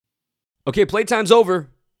Okay, playtime's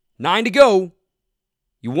over. 9 to go.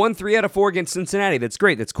 You won 3 out of 4 against Cincinnati. That's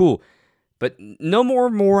great. That's cool. But no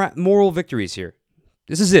more moral victories here.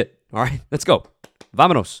 This is it. All right, let's go.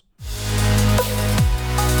 Vámonos.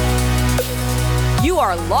 You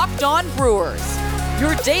are Locked On Brewers,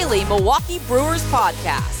 your daily Milwaukee Brewers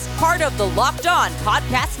podcast. Part of the Locked On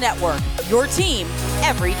Podcast Network, your team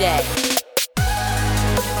every day.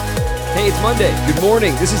 Hey, it's Monday. Good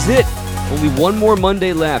morning. This is it. Only one more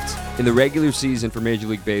Monday left in the regular season for Major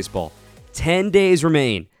League Baseball. 10 days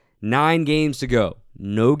remain. 9 games to go.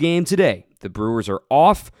 No game today. The Brewers are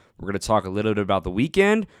off. We're going to talk a little bit about the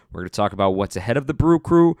weekend. We're going to talk about what's ahead of the Brew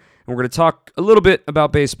Crew. And we're going to talk a little bit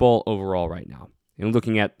about baseball overall right now and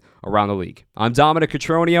looking at around the league. I'm Dominic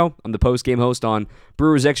Cotroneo. I'm the post-game host on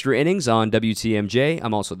Brewers Extra Innings on WTMJ.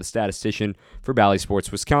 I'm also the statistician for Bally Sports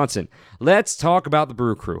Wisconsin. Let's talk about the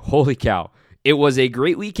Brew Crew. Holy cow. It was a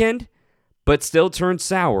great weekend, but still turned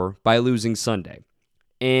sour by losing Sunday.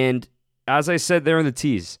 And as I said there in the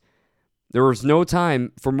tease, there was no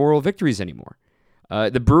time for moral victories anymore.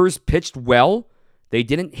 The Brewers pitched well. They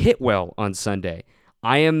didn't hit well on Sunday.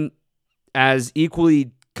 I am as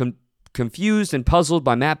equally confused and puzzled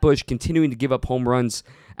by Matt Bush continuing to give up home runs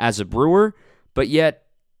as a Brewer, but yet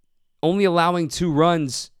only allowing 2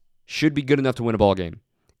 runs should be good enough to win a ball game.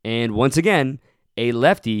 And once again, a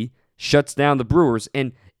lefty shuts down the Brewers,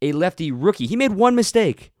 and a lefty rookie. He made one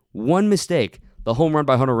mistake. The home run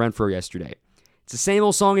by Hunter Renfroe yesterday. It's the same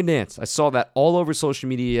old song and dance. I saw that all over social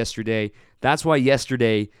media yesterday. That's why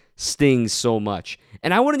yesterday stings so much.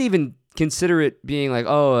 And I wouldn't even consider it being like,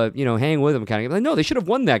 hang with them kind of game. Like, no, they should have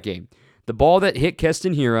won that game. The ball that hit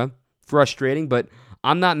Keston Hiura, frustrating, but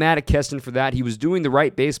I'm not mad at Keston for that. He was doing the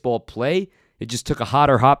right baseball play. It just took a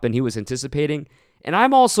hotter hop than he was anticipating. And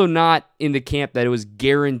I'm also not in the camp that it was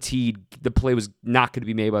guaranteed the play was not going to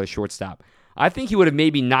be made by the shortstop. I think he would have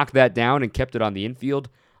maybe knocked that down and kept it on the infield.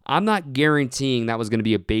 I'm not guaranteeing that was going to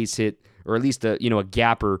be a base hit or at least a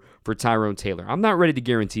gapper for Tyrone Taylor. I'm not ready to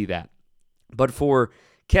guarantee that. But for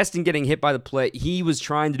Keston getting hit by the play, he was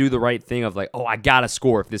trying to do the right thing of like, I got to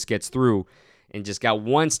score if this gets through, and just got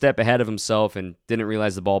one step ahead of himself and didn't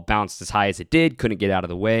realize the ball bounced as high as it did, couldn't get out of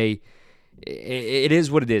the way. It is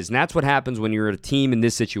what it is, and that's what happens when you're a team in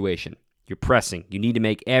this situation. You're pressing. You need to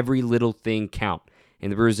make every little thing count,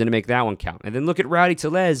 and the Brewers didn't make that one count. And then look at Rowdy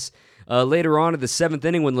Tellez later on in the 7th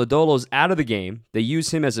inning when Lodolo's out of the game. They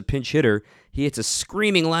use him as a pinch hitter. He hits a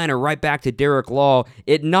screaming liner right back to Derek Law.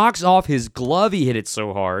 It knocks off his glove. He hit it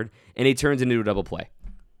so hard, and he turns into a double play.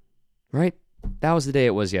 Right? That was the day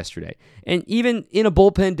it was yesterday. And even in a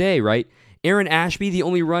bullpen day, right? Aaron Ashby, the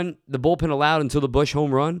only run the bullpen allowed until the Bush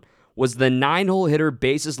home run was the 9-hole hitter,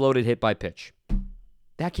 bases loaded, hit by pitch.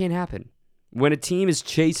 That can't happen. When a team is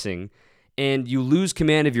chasing and you lose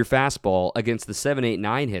command of your fastball against the 7, 8,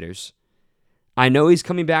 9 hitters, I know he's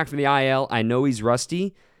coming back from the IL. I know he's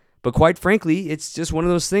rusty. But quite frankly, it's just one of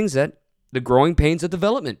those things that the growing pains of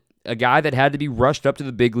development. A guy that had to be rushed up to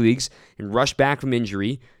the big leagues and rushed back from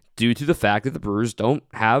injury due to the fact that the Brewers don't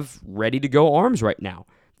have ready-to-go arms right now.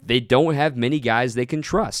 They don't have many guys they can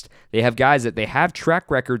trust. They have guys that they have track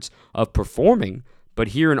records of performing, but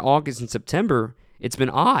here in August and September, it's been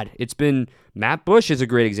odd. It's been Matt Bush is a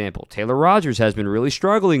great example. Taylor Rogers has been really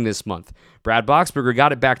struggling this month. Brad Boxberger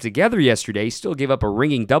got it back together yesterday. He still gave up a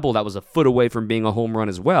ringing double that was a foot away from being a home run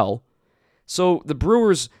as well. So the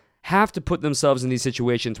Brewers have to put themselves in these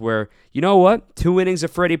situations where, you know what? 2 innings of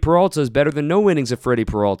Freddie Peralta is better than no innings of Freddie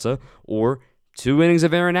Peralta, or 2 innings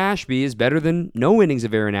of Aaron Ashby is better than no innings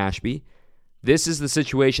of Aaron Ashby. This is the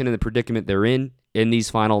situation and the predicament they're in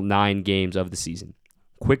these final 9 games of the season.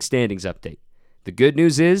 Quick standings update. The good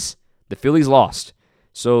news is the Phillies lost,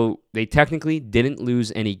 so they technically didn't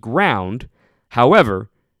lose any ground.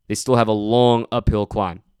 However, they still have a long uphill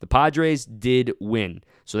climb. The Padres did win,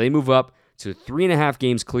 so they move up to 3.5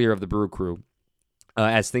 games clear of the Brew Crew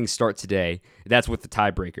as things start today. That's with the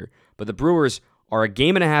tiebreaker. But the Brewers are a 1.5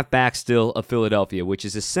 games back still of Philadelphia, which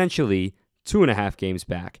is essentially 2.5 games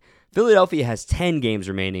back. Philadelphia has 10 games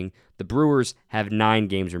remaining. The Brewers have 9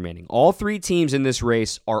 games remaining. All 3 teams in this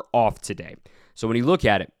race are off today. So when you look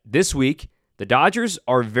at it, this week, the Dodgers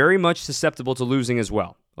are very much susceptible to losing as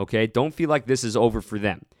well. Okay? Don't feel like this is over for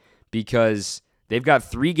them because they've got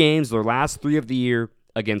 3 games, their last 3 of the year,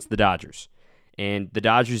 against the Dodgers. And the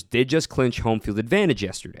Dodgers did just clinch home field advantage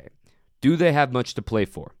yesterday. Do they have much to play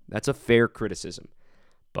for? That's a fair criticism.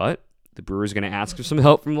 But the Brewers are going to ask for some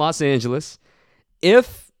help from Los Angeles.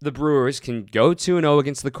 If the Brewers can go 2-0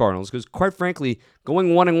 against the Cardinals, because quite frankly, going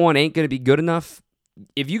 1-1 ain't going to be good enough.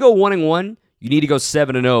 If you go 1-1, you need to go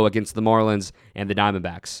 7-0 against the Marlins and the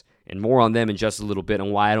Diamondbacks. And more on them in just a little bit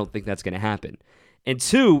and why I don't think that's going to happen. And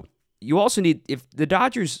 2, you also need, if the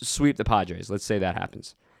Dodgers sweep the Padres, let's say that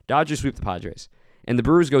happens. Dodgers sweep the Padres, and the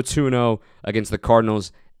Brewers go 2-0 against the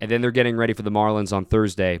Cardinals, and then they're getting ready for the Marlins on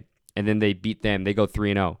Thursday, and then they beat them. They go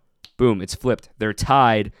 3-0. Boom, it's flipped. They're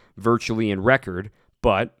tied virtually in record,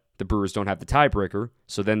 but the Brewers don't have the tiebreaker,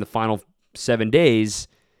 so then the final 7 days,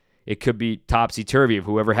 it could be topsy-turvy of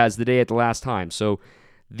whoever has the day at the last time. So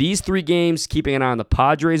these 3 games, keeping an eye on the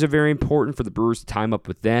Padres, are very important for the Brewers to time up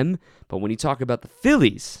with them. But when you talk about the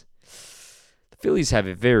Phillies have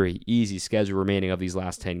a very easy schedule remaining of these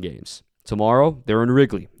last 10 games. Tomorrow, they're in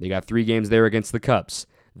Wrigley. They got 3 games there against the Cubs.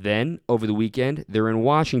 Then, over the weekend, they're in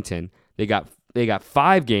Washington. They got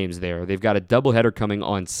 5 games there. They've got a doubleheader coming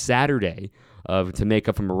on Saturday to make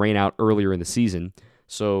up from a rainout earlier in the season.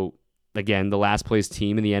 So, again, the last place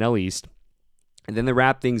team in the NL East. And then they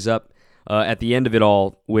wrap things up at the end of it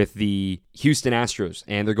all with the Houston Astros,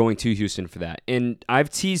 and they're going to Houston for that. And I've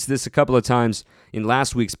teased this a couple of times in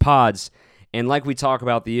last week's pods, and like we talk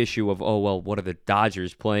about the issue of, what are the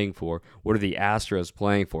Dodgers playing for? What are the Astros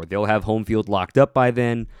playing for? They'll have home field locked up by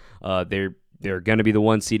then. They're going to be the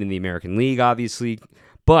 1 seed in the American League, obviously.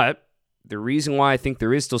 But the reason why I think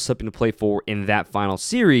there is still something to play for in that final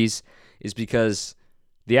series is because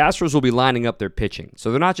the Astros will be lining up their pitching.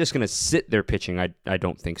 So they're not just going to sit their pitching, I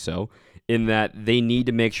don't think so, in that they need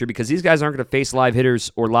to make sure, because these guys aren't going to face live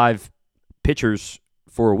hitters or live pitchers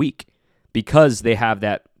for a week because they have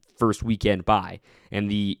that first weekend bye. And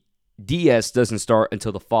the DS doesn't start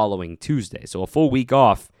until the following Tuesday. So a full week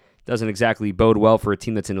off doesn't exactly bode well for a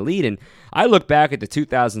team that's in the lead. And I look back at the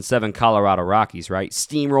 2007 Colorado Rockies, right?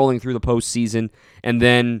 Steamrolling through the postseason, and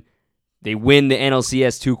then they win the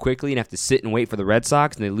NLCS too quickly and have to sit and wait for the Red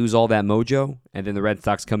Sox, and they lose all that mojo, and then the Red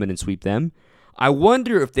Sox come in and sweep them. I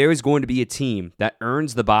wonder if there is going to be a team that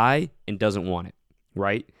earns the bye and doesn't want it,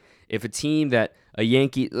 right? If a team that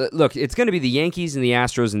look, it's going to be the Yankees and the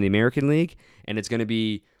Astros in the American League, and it's going to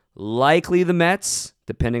be likely the Mets,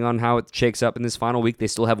 depending on how it shakes up in this final week. They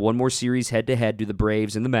still have one more series head-to-head to the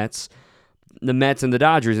Braves and the Mets. The Mets and the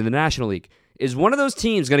Dodgers in the National League. Is one of those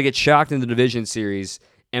teams going to get shocked in the division series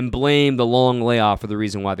and blame the long layoff for the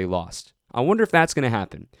reason why they lost? I wonder if that's going to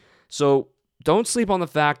happen. So don't sleep on the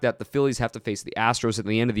fact that the Phillies have to face the Astros at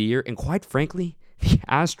the end of the year, and quite frankly, the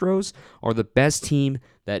Astros are the best team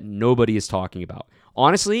that nobody is talking about.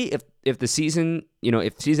 Honestly, if the season,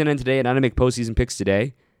 if season ended today and I didn't make postseason picks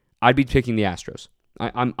today, I'd be picking the Astros.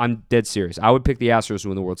 I'm dead serious. I would pick the Astros to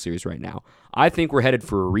win the World Series right now. I think we're headed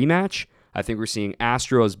for a rematch. I think we're seeing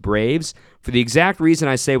Astros-Braves for the exact reason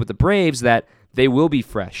I say with the Braves that they will be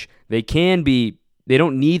fresh. They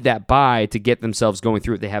don't need that bye to get themselves going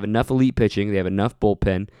through it. They have enough elite pitching. They have enough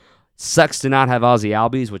bullpen. Sucks to not have Ozzie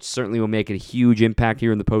Albies, which certainly will make a huge impact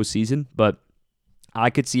here in the postseason, but I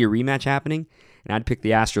could see a rematch happening, and I'd pick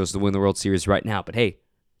the Astros to win the World Series right now. But hey,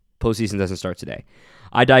 postseason doesn't start today.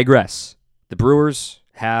 I digress. The Brewers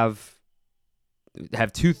have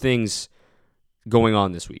 2 things going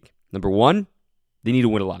on this week. Number 1, they need to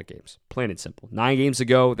win a lot of games. Plain and simple. 9 games to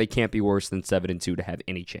go, they can't be worse than 7-2 to have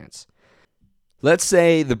any chance. Let's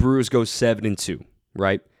say the Brewers go 7-2,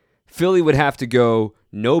 right? Philly would have to go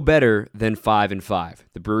no better than 5-5.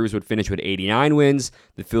 The Brewers would finish with 89 wins.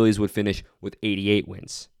 The Phillies would finish with 88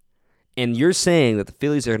 wins. And you're saying that the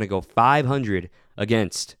Phillies are going to go 500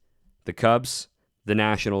 against the Cubs, the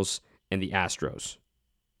Nationals, and the Astros.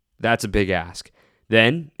 That's a big ask.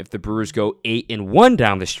 Then, if the Brewers go 8-1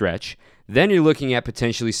 down the stretch, then you're looking at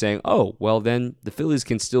potentially saying, then the Phillies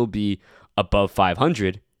can still be above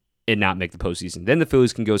 500 and not make the postseason. Then the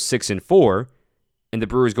Phillies can go 6-4, and the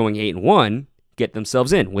Brewers going 8-1 get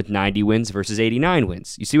themselves in with 90 wins versus 89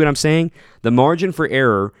 wins. You see what I'm saying? The margin for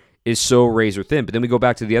error is so razor thin. But then we go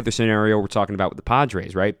back to the other scenario we're talking about with the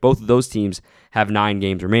Padres, right? Both of those teams have 9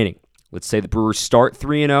 games remaining. Let's say the Brewers start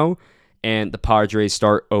 3-0 and the Padres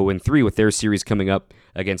start 0-3 with their series coming up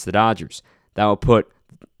against the Dodgers. That will put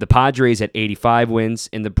the Padres at 85 wins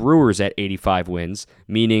and the Brewers at 85 wins,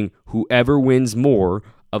 meaning whoever wins more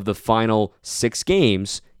of the final 6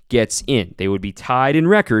 games gets in. They would be tied in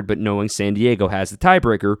record, but knowing San Diego has the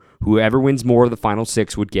tiebreaker, whoever wins more of the final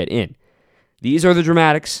 6 would get in. These are the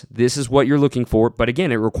dramatics. This is what you're looking for, but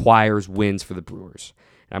again, it requires wins for the Brewers.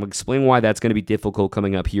 And I'm explaining why that's going to be difficult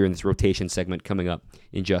coming up here in this rotation segment coming up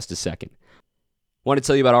in just a second. I want to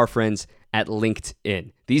tell you about our friends at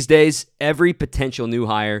LinkedIn. These days, every potential new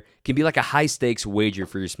hire can be like a high-stakes wager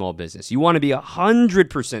for your small business. You want to be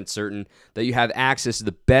 100% certain that you have access to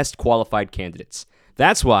the best qualified candidates.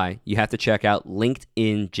 That's why you have to check out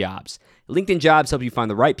LinkedIn Jobs. LinkedIn Jobs help you find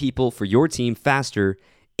the right people for your team faster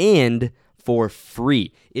and for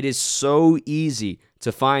free. It is so easy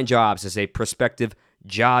to find jobs as a prospective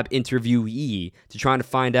job interviewee to trying to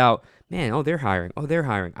find out, man, they're hiring.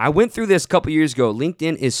 I went through this a couple years ago.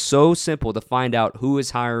 LinkedIn is so simple to find out who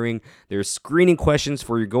is hiring. There's screening questions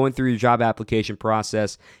for you going through your job application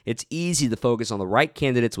process. It's easy to focus on the right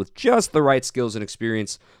candidates with just the right skills and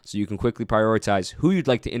experience so you can quickly prioritize who you'd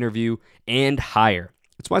like to interview and hire.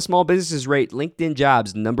 That's why small businesses rate LinkedIn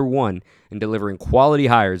Jobs #1 in delivering quality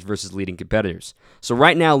hires versus leading competitors. So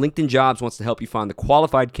right now, LinkedIn Jobs wants to help you find the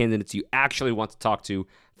qualified candidates you actually want to talk to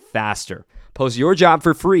faster. Post your job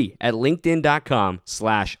for free at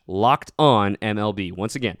linkedin.com/lockedonmlb.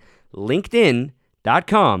 Once again,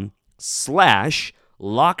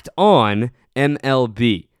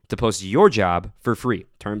 linkedin.com/lockedonmlb to post your job for free.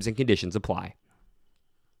 Terms and conditions apply.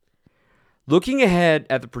 Looking ahead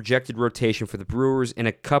at the projected rotation for the Brewers and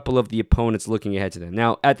a couple of the opponents looking ahead to them.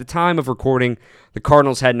 Now, at the time of recording, the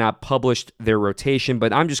Cardinals had not published their rotation,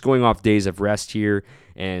 but I'm just going off days of rest here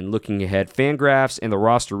and looking ahead. FanGraphs and the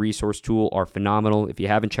roster resource tool are phenomenal. If you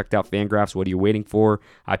haven't checked out FanGraphs, what are you waiting for?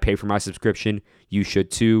 I pay for my subscription. You should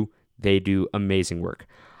too. They do amazing work.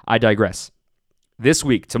 I digress. This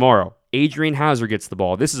week, tomorrow, Adrian Houser gets the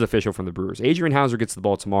ball. This is official from the Brewers. Adrian Houser gets the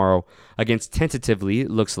ball tomorrow against, tentatively,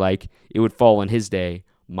 it looks like it would fall on his day,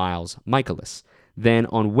 Miles Mikolas. Then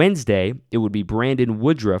on Wednesday, it would be Brandon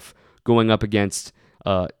Woodruff going up against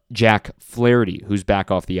Jack Flaherty, who's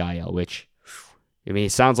back off the IL, which, I mean,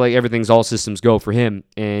 it sounds like everything's all systems go for him,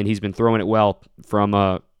 and he's been throwing it well from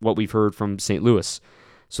what we've heard from St. Louis.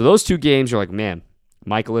 So those two games are like, man,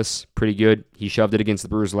 Mikolas, pretty good. He shoved it against the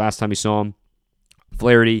Brewers last time you saw him.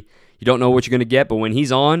 Flaherty, you don't know what you're going to get, but when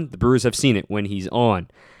he's on, the Brewers have seen it when he's on.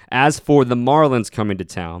 As for the Marlins coming to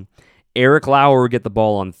town, Eric Lauer will get the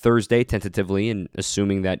ball on Thursday, tentatively, and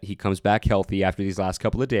assuming that he comes back healthy after these last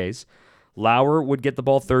couple of days. Lauer would get the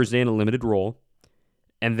ball Thursday in a limited role.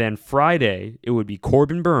 And then Friday, it would be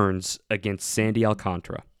Corbin Burnes against Sandy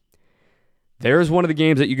Alcantara. There's one of the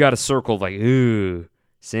games that you got to circle, like, ooh,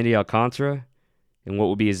 Sandy Alcantara, and what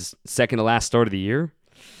would be his second to last start of the year.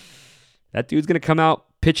 That dude's going to come out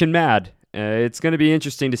pitching mad. It's going to be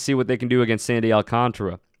interesting to see what they can do against Sandy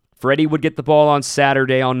Alcantara. Freddie would get the ball on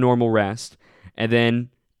Saturday on normal rest, and then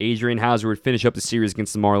Adrian Houser would finish up the series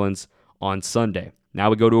against the Marlins on Sunday. Now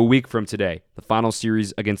we go to a week from today, the final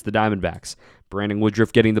series against the Diamondbacks. Brandon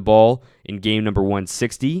Woodruff getting the ball in game number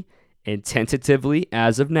 160, and tentatively,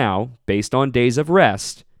 as of now, based on days of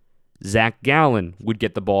rest, Zach Gallen would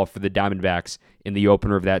get the ball for the Diamondbacks in the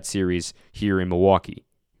opener of that series here in Milwaukee.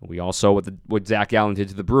 We all saw what Zach Gallen did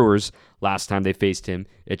to the Brewers last time they faced him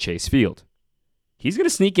at Chase Field. He's going to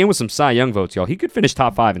sneak in with some Cy Young votes, y'all. He could finish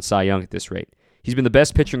top 5 in Cy Young at this rate. He's been the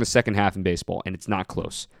best pitcher in the second half in baseball, and it's not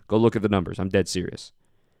close. Go look at the numbers. I'm dead serious.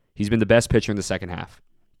 He's been the best pitcher in the second half.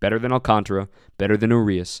 Better than Alcantara, better than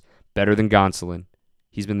Urias, better than Gonsolin.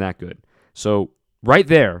 He's been that good. So right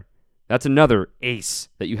there, that's another ace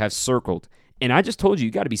that you have circled. And I just told you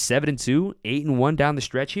got to be 7-2, 8-1 down the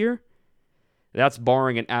stretch here. That's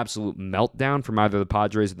barring an absolute meltdown from either the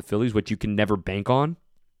Padres or the Phillies, which you can never bank on.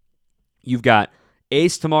 You've got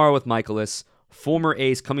ace tomorrow with Mikolas, former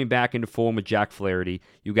ace coming back into form with Jack Flaherty.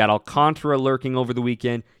 You got Alcantara lurking over the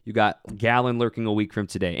weekend. You got Gallen lurking a week from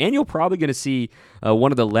today. And you're probably going to see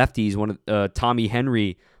one of the lefties, Tommy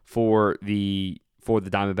Henry for the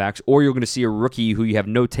Diamondbacks, or you're going to see a rookie who you have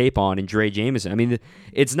no tape on in Dre Jameson. I mean,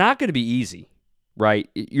 it's not going to be easy, right?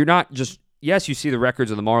 You're not just, yes, you see the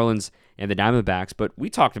records of the Marlins and the Diamondbacks, but we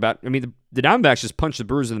talked about, I mean, the Diamondbacks just punched the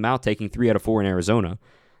Brewers in the mouth, taking 3 out of 4 in Arizona.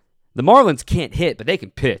 The Marlins can't hit, but they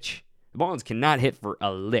can pitch. The Marlins cannot hit for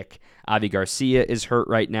a lick. Avi Garcia is hurt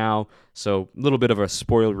right now, so a little bit of a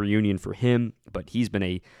spoiled reunion for him, but he's been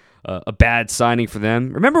a bad signing for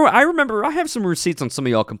them. I have some receipts on some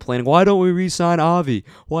of y'all complaining, why don't we re-sign Avi?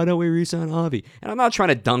 Why don't we re-sign Avi? And I'm not trying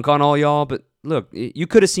to dunk on all y'all, but look, you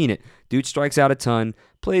could have seen it. Dude strikes out a ton,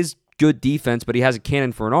 plays good defense, but he has a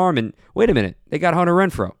cannon for an arm, and wait a minute, they got Hunter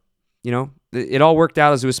Renfroe. You know, it all worked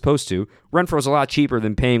out as it was supposed to. Renfroe's a lot cheaper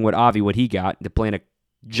than paying what he got to play in a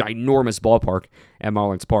ginormous ballpark at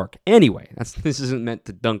Marlins Park. Anyway, this isn't meant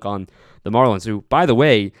to dunk on the Marlins, who, by the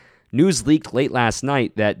way, news leaked late last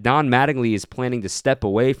night that Don Mattingly is planning to step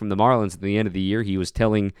away from the Marlins at the end of the year. He was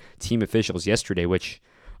telling team officials yesterday, which,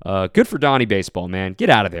 good for Donnie Baseball, man. Get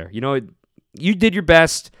out of there. You know, you did your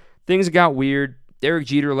best. Things got weird. Derek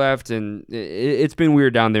Jeter left, and it's been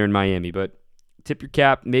weird down there in Miami, but tip your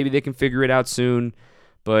cap. Maybe they can figure it out soon,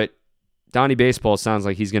 but Donnie Baseball sounds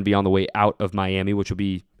like he's going to be on the way out of Miami, which will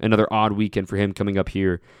be another odd weekend for him coming up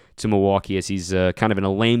here to Milwaukee as he's kind of in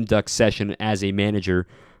a lame duck session as a manager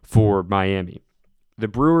for Miami. The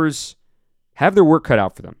Brewers have their work cut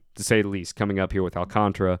out for them, to say the least, coming up here with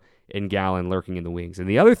Alcantara and Gallen lurking in the wings. And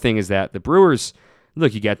the other thing is that the Brewers,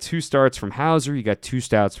 Look, you got 2 starts from Hauser, you got 2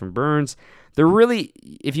 starts from Burns. They're really,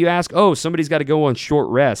 if you ask, somebody's got to go on short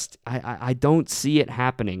rest, I don't see it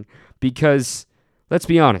happening because, let's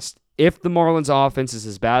be honest, if the Marlins offense is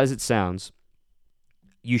as bad as it sounds,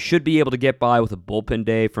 you should be able to get by with a bullpen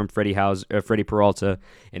day from Freddie Peralta,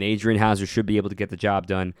 and Adrian Hauser should be able to get the job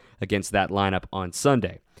done against that lineup on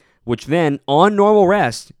Sunday, which then, on normal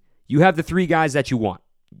rest, you have the 3 guys that you want.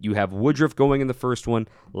 You have Woodruff going in the first one,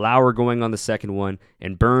 Lauer going on the second one,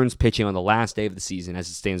 and Burns pitching on the last day of the season as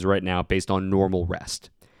it stands right now based on normal rest.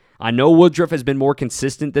 I know Woodruff has been more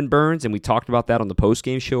consistent than Burns, and we talked about that on the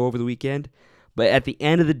postgame show over the weekend, but at the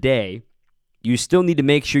end of the day, you still need to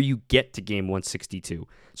make sure you get to game 162.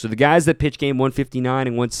 So the guys that pitch game 159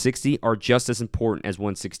 and 160 are just as important as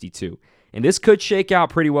 162. And this could shake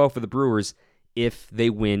out pretty well for the Brewers if they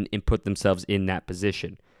win and put themselves in that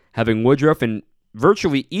position. Having Woodruff in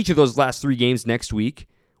virtually each of those last 3 games next week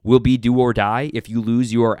will be do or die. If you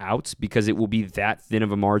lose, you are out because it will be that thin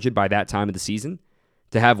of a margin by that time of the season.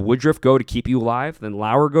 To have Woodruff go to keep you alive, then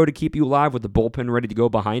Lauer go to keep you alive with the bullpen ready to go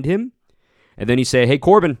behind him. And then you say, hey,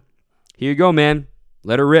 Corbin, here you go, man.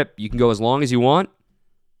 Let her rip. You can go as long as you want.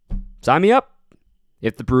 Sign me up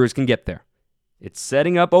if the Brewers can get there. It's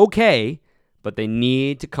setting up okay, but they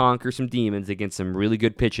need to conquer some demons against some really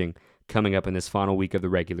good pitching coming up in this final week of the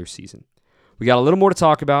regular season. We got a little more to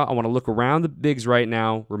talk about. I want to look around the bigs right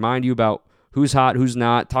now, remind you about who's hot, who's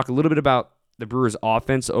not, talk a little bit about the Brewers'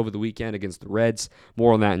 offense over the weekend against the Reds.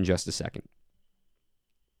 More on that in just a second.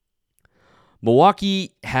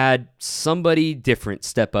 Milwaukee had somebody different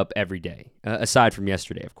step up every day, aside from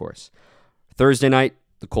yesterday, of course. Thursday night,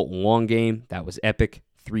 the Colton Wong game, that was epic.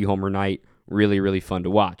 3-homer night, really, really fun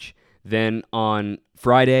to watch. Then on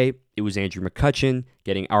Friday, it was Andrew McCutchen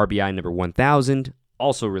getting RBI number 1,000,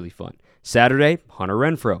 also really fun. Saturday, Hunter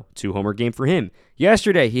Renfroe, 2-homer game for him.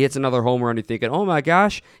 Yesterday, he hits another homer and you're thinking, oh my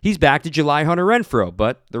gosh, he's back to July Hunter Renfroe,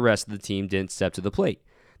 but the rest of the team didn't step to the plate.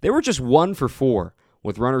 They were just 1 for 4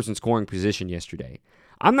 with runners in scoring position yesterday.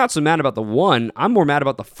 I'm not so mad about the 1, I'm more mad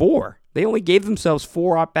about the 4. They only gave themselves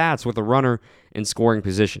 4 at-bats with a runner in scoring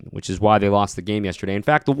position, which is why they lost the game yesterday. In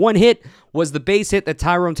fact, the 1 hit was the base hit that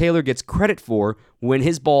Tyrone Taylor gets credit for when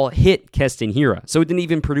his ball hit Keston Hiura. So it didn't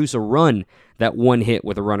even produce a run, that 1 hit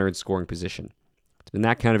with a runner in scoring position. It's been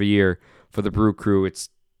that kind of a year for the Brew Crew. It's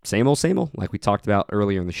same old, like we talked about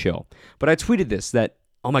earlier in the show. But I tweeted this, that,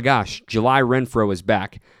 oh my gosh, July Renfroe is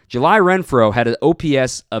back. July Renfroe had an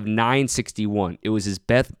OPS of 961. It was his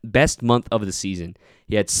best month of the season.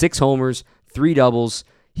 He had 6 homers, 3 doubles.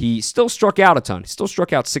 He still struck out a ton. He still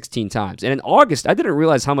struck out 16 times. And in August, I didn't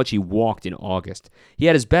realize how much he walked in August. He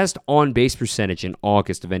had his best on-base percentage in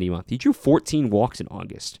August of any month. He drew 14 walks in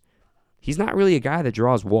August. He's not really a guy that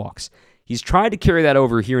draws walks. He's tried to carry that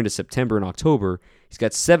over here into September and October. He's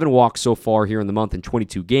got 7 walks so far here in the month in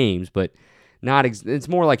 22 games, but it's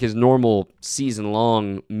more like his normal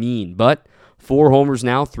season-long mean. But 4 homers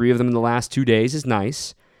now, 3 of them in the last 2 days is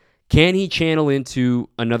nice. Can he channel into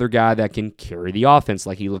another guy that can carry the offense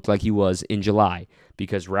like he looked like he was in July?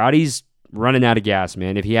 Because Rowdy's running out of gas,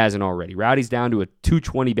 man, if he hasn't already. Rowdy's down to a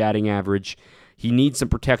 220 batting average. He needs some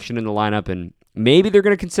protection in the lineup, and maybe they're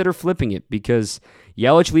going to consider flipping it because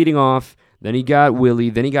Yelich leading off, then he got Willie,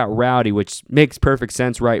 then he got Rowdy, which makes perfect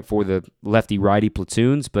sense, right, for the lefty-righty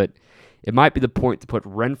platoons, but it might be the point to put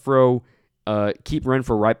Renfroe, keep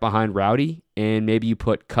Renfroe right behind Rowdy, and maybe you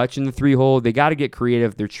put Kutch in the 3-hole. They got to get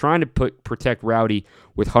creative. They're trying to protect Rowdy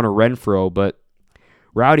with Hunter Renfroe, but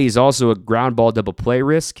Rowdy is also a ground ball double play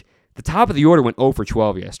risk. The top of the order went 0 for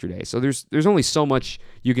 12 yesterday, so there's only so much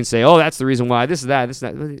you can say, oh, that's the reason why, this is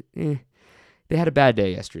that. They had a bad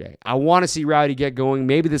day yesterday. I want to see Rowdy get going.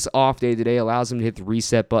 Maybe this off day today allows him to hit the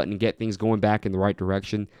reset button and get things going back in the right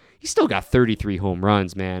direction. He's still got 33 home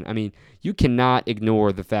runs, man. I mean, you cannot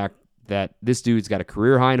ignore the fact that this dude's got a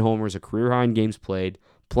career high in homers, a career high in games played,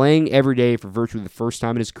 playing every day for virtually the first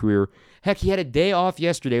time in his career. Heck, he had a day off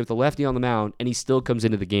yesterday with the lefty on the mound, and he still comes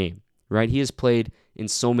into the game, right? He has played in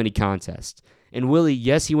so many contests. And Willie,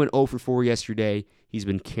 yes, he went 0 for 4 yesterday. He's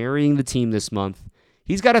been carrying the team this month.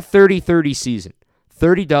 He's got a 30-30 season.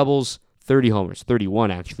 30 doubles, 30 homers.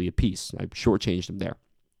 31, actually, apiece. I shortchanged him there.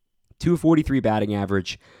 243 batting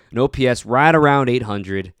average, an OPS right around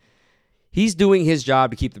 800. He's doing his job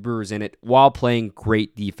to keep the Brewers in it while playing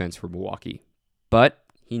great defense for Milwaukee. But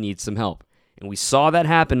he needs some help. And we saw that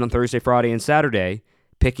happen on Thursday, Friday, and Saturday,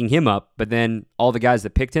 picking him up. But then all the guys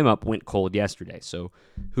that picked him up went cold yesterday. So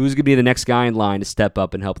who's going to be the next guy in line to step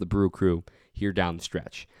up and help the Brew Crew here down the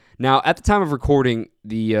stretch? Now, at the time of recording,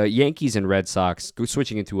 the Yankees and Red Sox,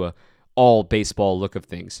 switching into a all baseball look of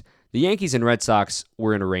things, The Yankees and Red Sox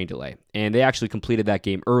were in a rain delay, and they actually completed that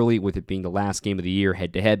game early, with it being the last game of the year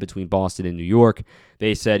head-to-head between Boston and New York.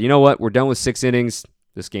 They said, you know what, we're done with 6 innings.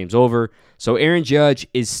 This game's over. So Aaron Judge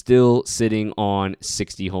is still sitting on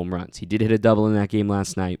 60 home runs. He did hit a double in that game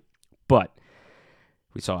last night, but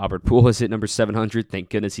we saw Albert Pujols hit number 700. Thank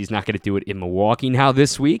goodness he's not going to do it in Milwaukee now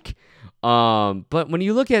this week. But when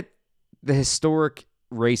you look at the historic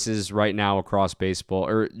races right now across baseball,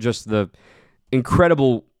 or just the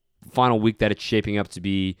incredible final week that it's shaping up to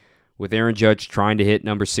be, with Aaron Judge trying to hit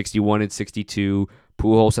number 61 and 62,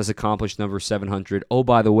 Pujols has accomplished number 700. Oh,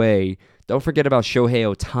 by the way, don't forget about Shohei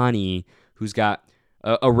Ohtani, who's got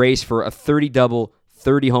a race for a 30-double,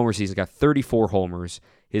 30-homer season. He's got 34 homers.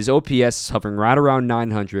 His OPS is hovering right around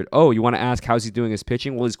 900. Oh, you want to ask how's he doing his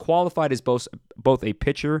pitching? Well, he's qualified as both a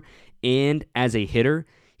pitcher and as a hitter.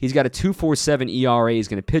 He's got a 2.47 ERA. He's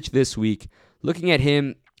going to pitch this week. Looking at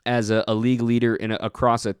him as a league leader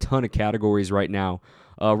across a ton of categories right now.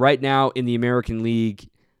 Right now in the American League,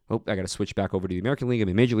 I got to switch back over to the American League. I'm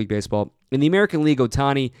in Major League Baseball. In the American League,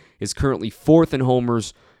 Ohtani is currently 4th in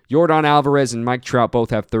homers. Yordan Alvarez and Mike Trout both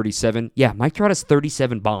have 37. Yeah, Mike Trout has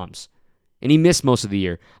 37 bombs, and he missed most of the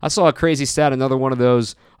year. I saw a crazy stat, another one of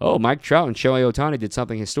those, Mike Trout and Shohei Ohtani did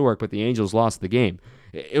something historic, but the Angels lost the game.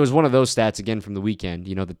 It was one of those stats again from the weekend,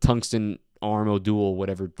 the tungsten arm duel,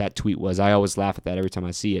 whatever that tweet was. I always laugh at that every time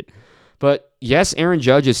I see it. But yes, Aaron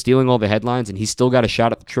Judge is stealing all the headlines, and he's still got a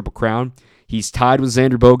shot at the Triple Crown. He's tied with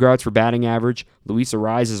Xander Bogaerts for batting average. Luis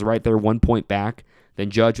Arraez is right there, 1 point back. Then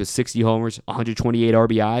Judge with 60 homers, 128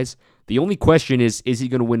 RBIs. The only question is he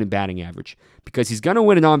going to win in batting average? Because he's going to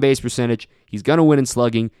win in on-base percentage, he's going to win in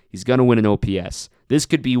slugging, he's going to win in OPS. This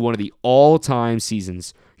could be one of the all-time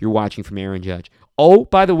seasons you're watching from Aaron Judge. Oh,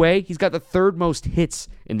 by the way, he's got the 3rd most hits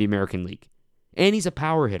in the American League. And he's a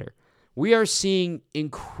power hitter. We are seeing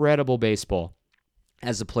incredible baseball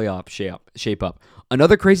as the playoffs shape up.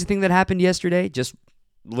 Another crazy thing that happened yesterday, just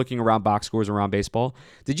looking around box scores around baseball,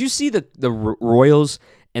 did you see the Royals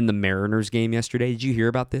and the Mariners game yesterday? Did you hear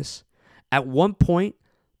about this? At one point,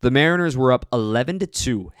 the Mariners were up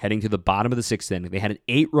 11-2 heading to the bottom of the 6th inning. They had an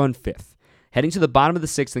 8-run 5th. Heading to the bottom of the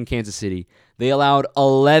 6th in Kansas City, they allowed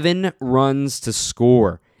 11 runs to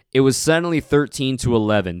score. It was suddenly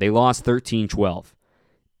 13-11. They lost 13-12.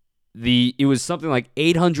 It was something like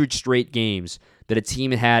 800 straight games that a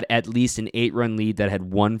team had at least an 8-run lead that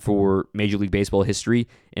had won for Major League Baseball history,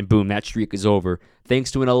 and boom, that streak is over,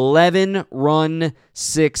 thanks to an 11-run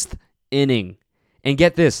 6th inning. And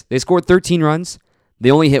get this, they scored 13 runs.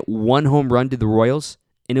 They only hit 1 home run to the Royals,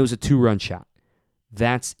 and it was a 2-run shot.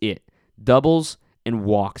 That's it. Doubles and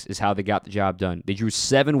walks is how they got the job done. They drew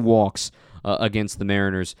 7 walks against the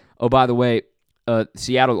Mariners. Oh, by the way,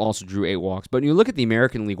 Seattle also drew 8 walks. But when you look at the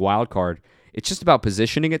American League wild card, it's just about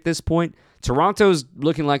positioning at this point. Toronto's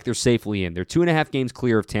looking like they're safely in. They're 2.5 games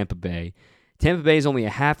clear of Tampa Bay. Tampa Bay is only a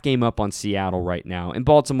half game up on Seattle right now. And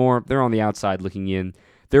Baltimore, they're on the outside looking in.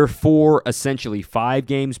 They're essentially 5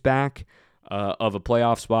 games back of a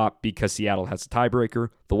playoff spot because Seattle has a tiebreaker.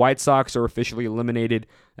 The White Sox are officially eliminated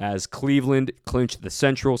as Cleveland clinched the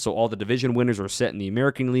Central, so all the division winners are set in the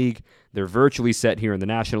American League. They're virtually set here in the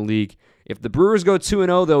National League. If the Brewers go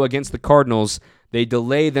 2-0, though, against the Cardinals, they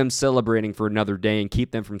delay them celebrating for another day and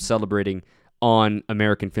keep them from celebrating on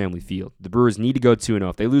American Family Field. The Brewers need to go 2-0.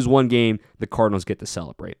 If they lose one game, the Cardinals get to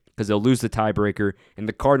celebrate because they'll lose the tiebreaker, and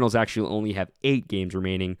the Cardinals actually only have 8 games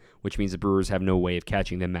remaining, which means the Brewers have no way of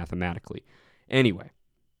catching them mathematically. Anyway,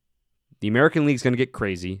 the American League's going to get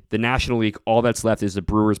crazy. The National League, all that's left is the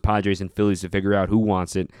Brewers, Padres, and Phillies to figure out who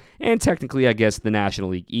wants it. And technically, I guess, the National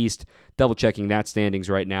League East. Double-checking that standings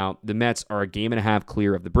right now. The Mets are a game and a half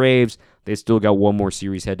clear of the Braves. They still got one more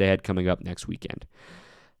series head-to-head coming up next weekend.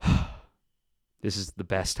 This is the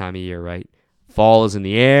best time of year, right? Fall is in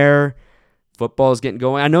the air. Football is getting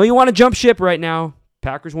going. I know you want to jump ship right now.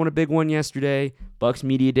 Packers won a big one yesterday. Bucks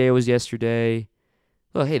Media Day was yesterday.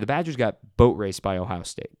 Well, hey, the Badgers got boat raced by Ohio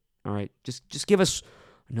State. All right, just give us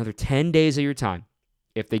another 10 days of your time.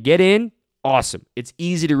 If they get in, awesome. It's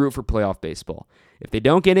easy to root for playoff baseball. If they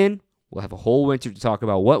don't get in, we'll have a whole winter to talk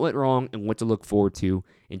about what went wrong and what to look forward to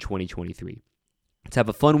in 2023. Let's have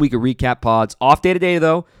a fun week of recap pods. Off day today,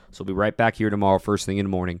 though, so we'll be right back here tomorrow, first thing in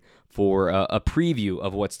the morning, for a preview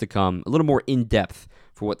of what's to come, a little more in-depth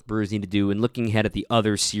for what the Brewers need to do and looking ahead at the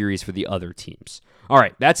other series for the other teams. All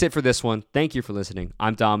right, that's it for this one. Thank you for listening.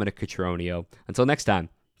 I'm Dominic Cotroneo. Until next time,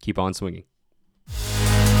 keep on swinging.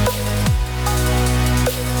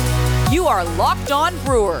 You are Locked On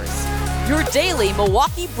Brewers, your daily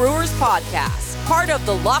Milwaukee Brewers podcast. Part of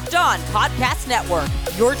the Locked On Podcast Network,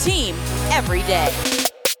 your team every day.